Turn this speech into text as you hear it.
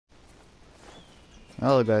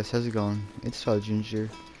Hello guys, how's it going? It's Ginger,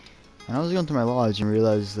 and I was going through my lodge and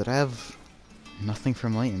realized that I have nothing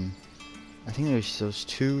from Layton. I think there's those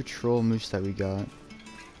 2 troll moose that we got, and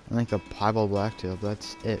like a piebald blacktail, but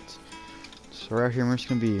that's it. So we're out here and we're just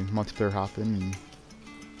gonna be multiplayer hopping and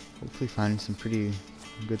hopefully finding some pretty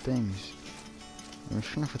good things. And we're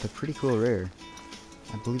starting off with a pretty cool rare.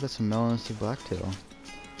 I believe that's a melanistic blacktail.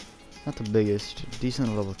 Not the biggest, decent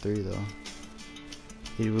at level 3 though.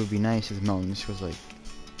 It would be nice if the melanistic was like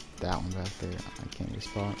that one back there. I can't get a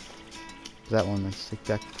spot. That one that's like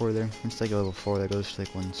back 4 there. It's like a level 4 that goes to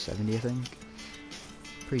like 170, I think.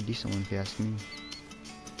 Pretty decent one if you ask me.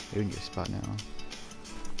 We can get a spot now.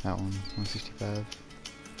 That one, 165.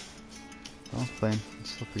 Well, playing.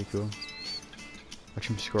 It's still pretty cool. Watch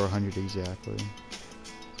him score 100 exactly.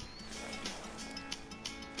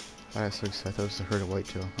 I got so excited. I thought it was the herd of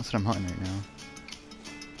whitetail. That's what I'm hunting right now.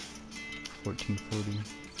 1440.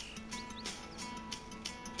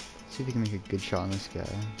 See if we can make a good shot on this guy.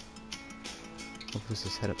 Hope this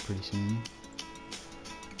is head up pretty soon.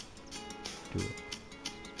 Do it.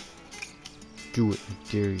 Do it,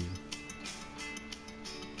 I dare you.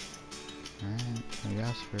 Alright, I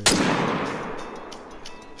asked for it.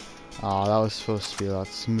 Aw, that was supposed to be a lot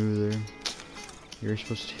smoother. You're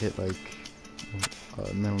supposed to hit like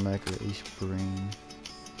middle neck or at least brain.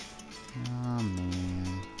 Oh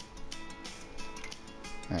man.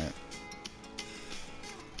 Alright.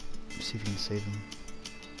 See if we can save him.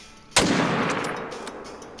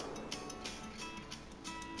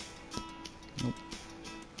 Nope.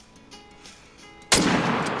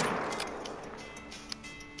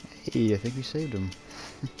 Hey, I think we saved him.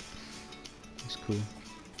 That's cool.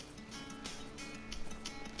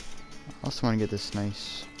 I also want to get this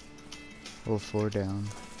nice level 4 down.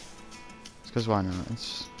 It's because why not?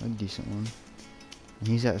 It's a decent one. And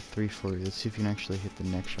he's at 340. Let's see if we can actually hit the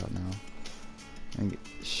neck shot now. And get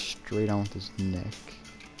straight on with his neck.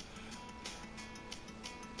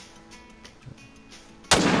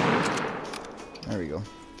 There we go.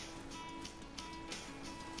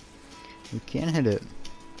 We can hit it.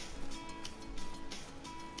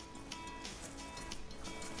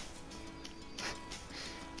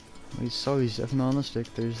 We saw he's definitely on the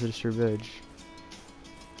stick. There's the disturbed edge.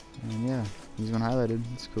 And yeah, he's been highlighted.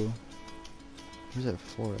 That's cool. Where's that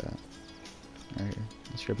 4 at? Right here.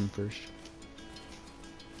 Let's grab him first.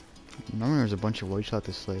 Normally there's a bunch of whitetail at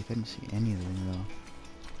this lake. I didn't see any of them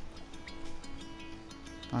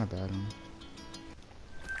though. Not a bad one.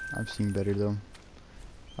 I've seen better though.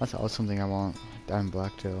 That's also something I want. Diamond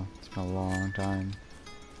blacktail. It's been a long time.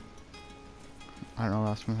 I don't know the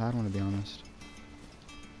last time I had one, to be honest.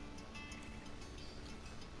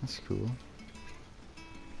 That's cool.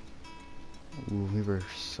 Ooh, we were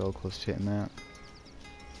so close to hitting that.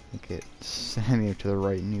 Like it centimeter to the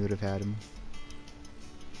right and he would have had him.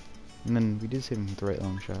 And then we did save him with the right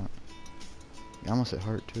long shot. He almost hit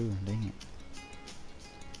heart too, dang it.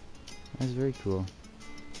 That's very cool.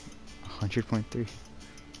 100.3. We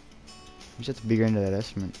just have to be into that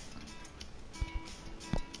estimate.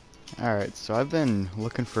 Alright, so I've been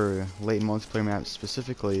looking for Layton multiplayer maps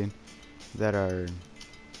specifically that are...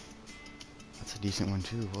 That's a decent one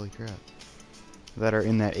too, holy crap. That are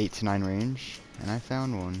in that 8 to 9 range, and I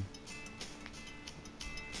found one.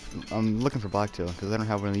 I'm looking for blacktail because I don't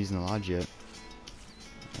have one of these in the lodge yet.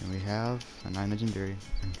 And we have a 9 legendary.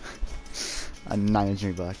 A 9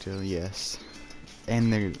 legendary blacktail, yes.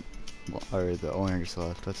 And they're... Or the owner just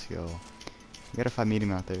left. Let's go. We got a 5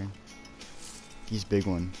 medium out there. He's a big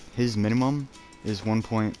one. His minimum is 1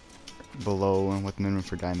 point below what the minimum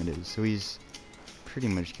for diamond is. So he's pretty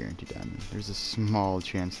much guaranteed diamond. There's a small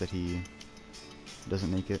chance that he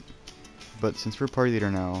doesn't make it. But since we're party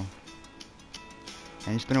leader now,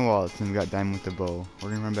 and it's been a while since we got diamond with the bow, we're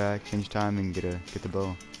gonna run back, change time, and get the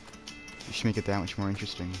bow. We should make it that much more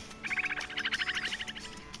interesting.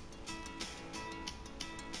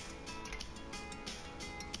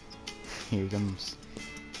 Here he comes.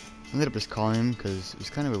 I ended up just calling him because it was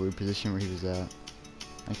kind of a weird position where he was at.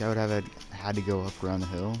 Like I would have had to go up around the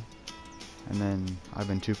hill, and then I've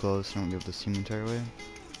been too close and I won't be able to see him the entire way.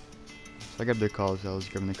 So I got a big call, so I was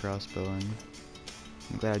grabbing the crossbow, and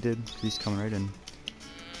I'm glad I did. He's coming right in.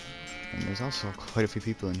 And there's also quite a few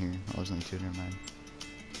people in here. I was only 2, never mind.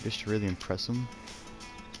 Just to really impress him,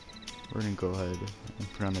 we're gonna go ahead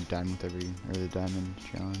and put on the diamond with the diamond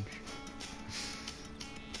challenge.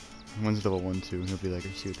 One's level 1 too. He'll be like,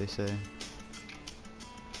 let's see what they say.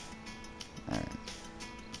 Alright.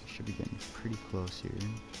 Should be getting pretty close here.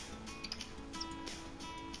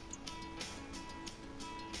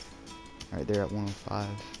 Alright, they're at 105.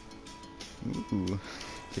 Ooh.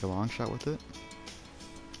 Take a long shot with it.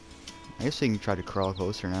 I guess we can try to crawl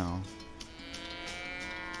closer now.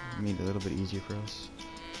 Made it a little bit easier for us.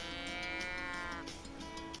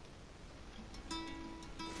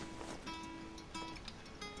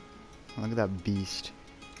 Oh, look at that beast.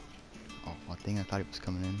 Oh, I think I thought it was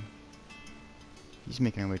coming in. He's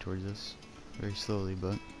making our way towards us. Very slowly,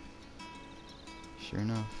 but sure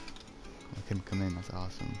enough. Look at him come in, that's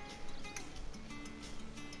awesome.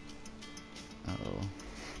 Uh-oh.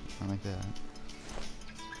 I like that.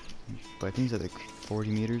 But I think he's at like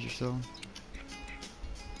 40 meters or so.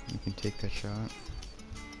 You can take that shot.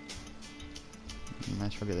 And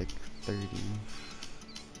that's probably like 30.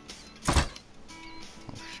 Oh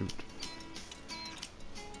shoot.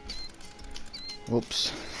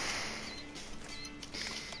 Whoops.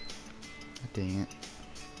 Dang it.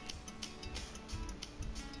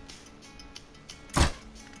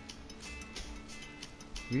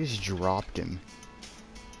 We just dropped him.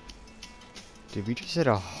 Did we just hit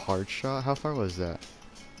a hard shot? How far was that?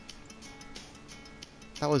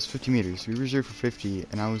 That was 50 meters. We reserved for 50,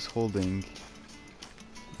 and I was holding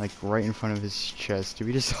like right in front of his chest. Did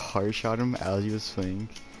we just hard shot him as he was swinging?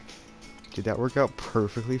 Did that work out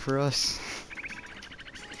perfectly for us?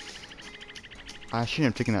 I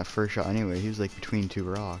shouldn't have taken that first shot anyway. He was like between two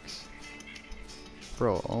rocks.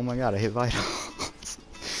 Bro, oh my god, I hit vitals.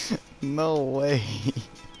 No way.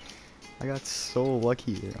 I got so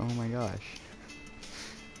lucky there. Oh my gosh.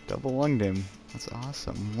 Double lunged him. That's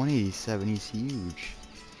awesome. 187, he's huge.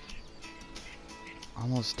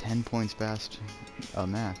 Almost 10 points past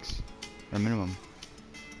max. Or minimum.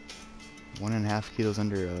 1.5 kilos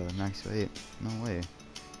under max weight. No way.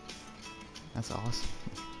 That's awesome.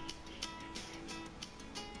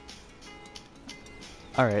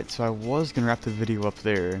 Alright, so I was gonna wrap the video up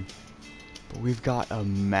there, but we've got a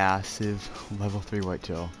massive level 3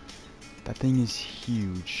 whitetail. That thing is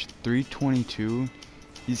huge. 322.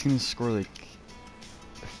 He's gonna score like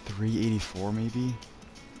 384 maybe?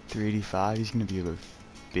 385. He's gonna be a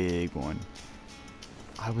big one.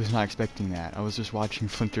 I was not expecting that. I was just watching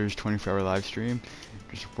Flinter's 24-hour live stream,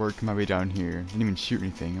 just working my way down here. Didn't even shoot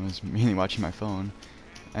anything. I was mainly watching my phone.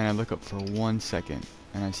 And I look up for 1 second,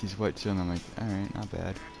 and I see his whitetail, and I'm like, alright, not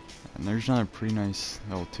bad. And there's another pretty nice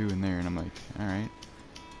level 2 in there, and I'm like, alright.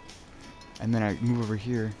 And then I move over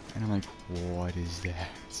here, and I'm like, what is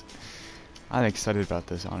that? I'm excited about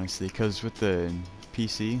this, honestly, because with the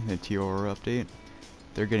PC, the TOR update,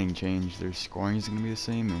 they're getting changed. Their scoring is going to be the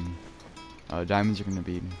same, and diamonds are going to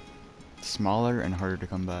be smaller and harder to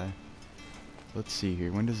come by. Let's see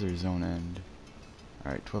here. When does their zone end?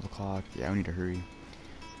 Alright, 12 o'clock. Yeah, we need to hurry.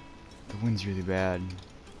 The wind's really bad.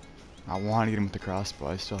 I want to get him with the crossbow.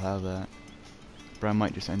 I still have that. But I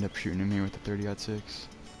might just end up shooting him here with the 30-06.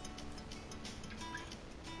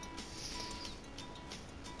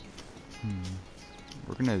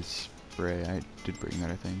 We're gonna spray. I did bring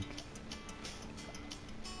that, I think.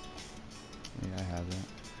 Yeah, I have that.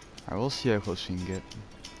 Alright, we'll see how close we can get.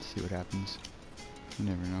 See what happens. You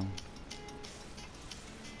never know.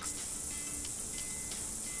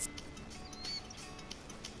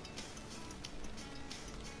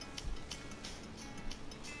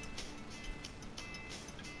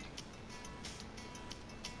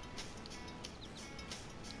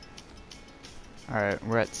 Alright,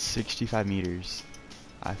 we're at 65 meters.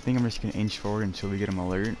 I think I'm just going to inch forward until we get him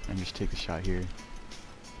alert and just take a shot here.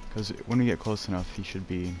 Because when we get close enough, he should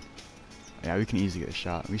be... Yeah, we can easily get a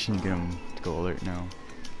shot. We shouldn't get him to go alert now.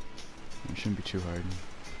 It shouldn't be too hard.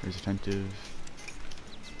 There's attentive.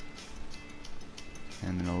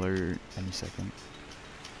 And then alert any second.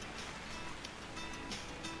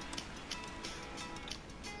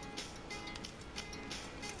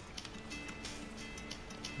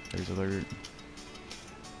 There's alert.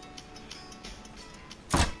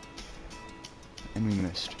 And we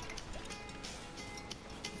missed.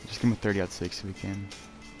 Just give him a 30-06 if we can.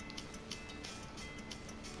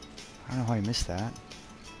 I don't know how he missed that.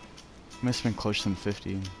 He must have been closer than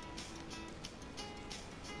 50.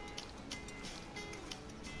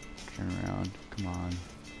 Turn around. Come on.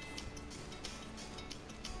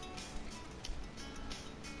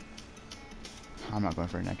 I'm not going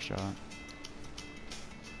for a next shot.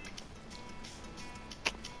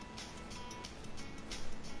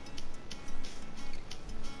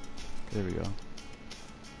 There we go.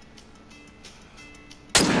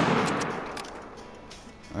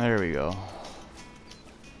 There we go.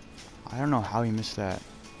 I don't know how he missed that.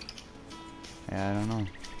 Yeah, I don't know.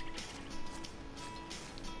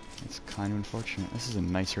 It's kind of unfortunate. This is a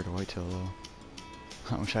nice herd of whitetail though.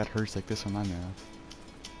 I wish I had herds like this on my map.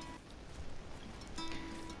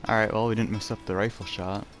 Alright, well we didn't mess up the rifle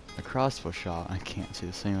shot. The crossbow shot I can't say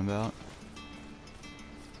the same about.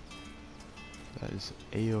 That is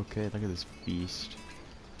a-okay. Look at this beast.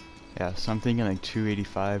 Yeah, so I'm thinking like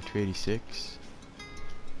 285, 286.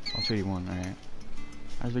 Oh, 281, alright. Not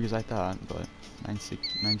as big as I thought, but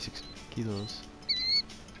 96 kilos.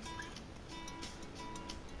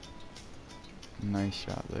 Nice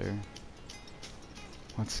shot there.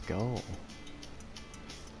 Let's go.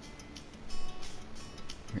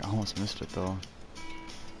 You almost missed it though.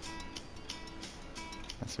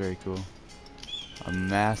 That's very cool. A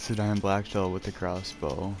massive diamond blacktail with the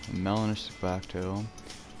crossbow, a melanistic blacktail,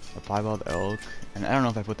 a piebald elk, and I don't know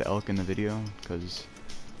if I put the elk in the video, because,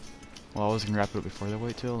 well, I was going to wrap it up before the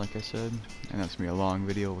whitetail, like I said, and that's going to be a long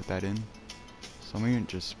video with that in. So I'm going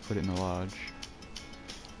to just put it in the lodge.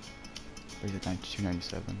 He's at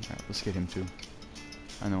 297. Alright, let's get him too.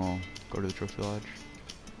 And then we'll go to the trophy lodge.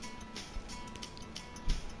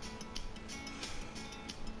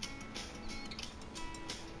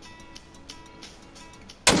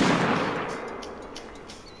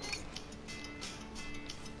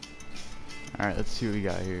 Alright, let's see what we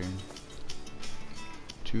got here.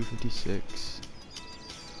 256.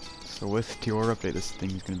 So with Tior update, this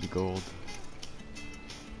thing is gonna be gold.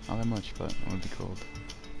 Not that much, but it would be gold.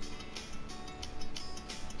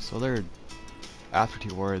 So they're after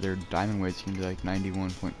Tior, their diamond weight's gonna be like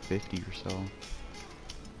 91.50 or so.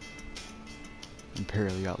 And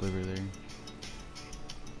barely got liver there.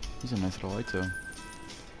 He's a nice little whitetail.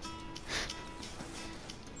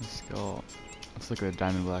 Let's go. Let's look at a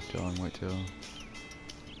diamond blacktail and whitetail.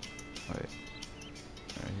 Wait.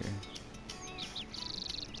 Right here.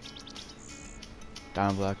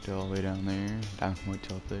 Diamond blacktail way down there. Diamond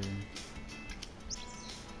whitetail up there.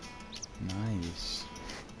 Nice.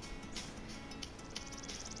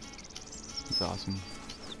 That's awesome.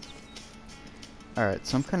 Alright,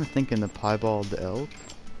 so I'm kind of thinking the piebald elk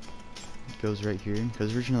goes right here.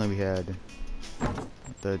 Because originally we had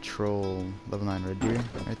the troll level 9 red deer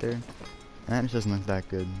right there. And that just doesn't look that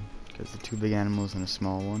good, because the two big animals and a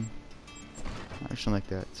small one. I just don't like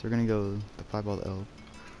that. So we're gonna go the piebald elk.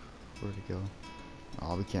 Where'd it go?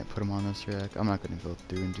 Oh, we can't put him on this rack. I'm not gonna go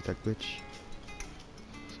through and do that glitch.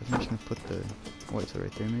 So I think I'm just gonna put the whitetail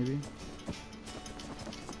right there, maybe.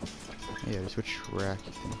 Yeah, just which rack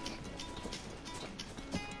you think?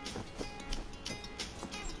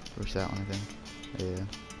 Push that one, I think. Yeah.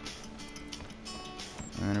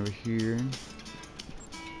 And then over here.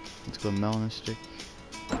 Let's go melanistic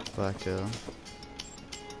blacktail.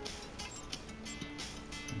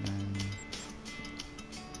 And then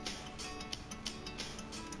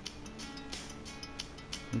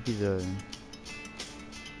maybe the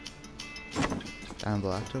diamond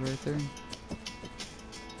blacktail right there.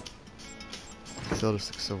 Still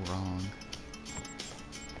just looks so wrong.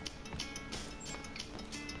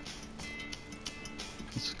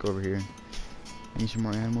 Let's just go over here. Need some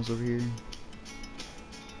more animals over here.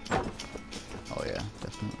 Oh yeah,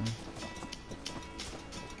 definitely.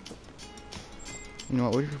 You know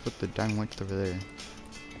what, what if we put the diamond white over there?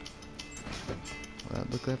 Will that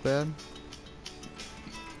look that bad?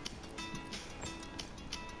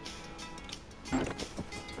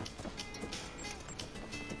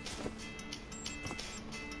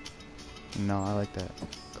 No, I like that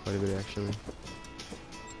quite a bit actually.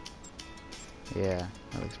 Yeah,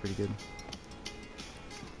 that looks pretty good.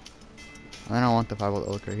 And then I want the piebald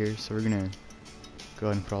elk right here, so we're gonna go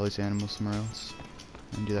ahead and put all these animals somewhere else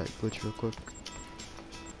and do that glitch real quick.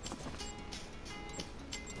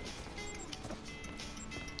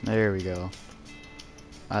 There we go.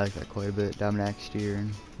 I like that quite a bit. Diamond axe deer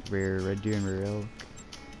and rare red deer and rare elk,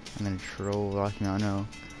 and then a troll Rocky Mountain elk.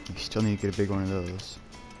 We still need to get a big one of those.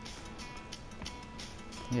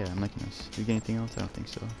 Yeah, I'm liking this. Did we get anything else? I don't think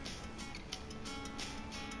so.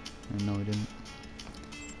 No, we didn't.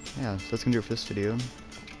 Yeah, so that's gonna do it for this video.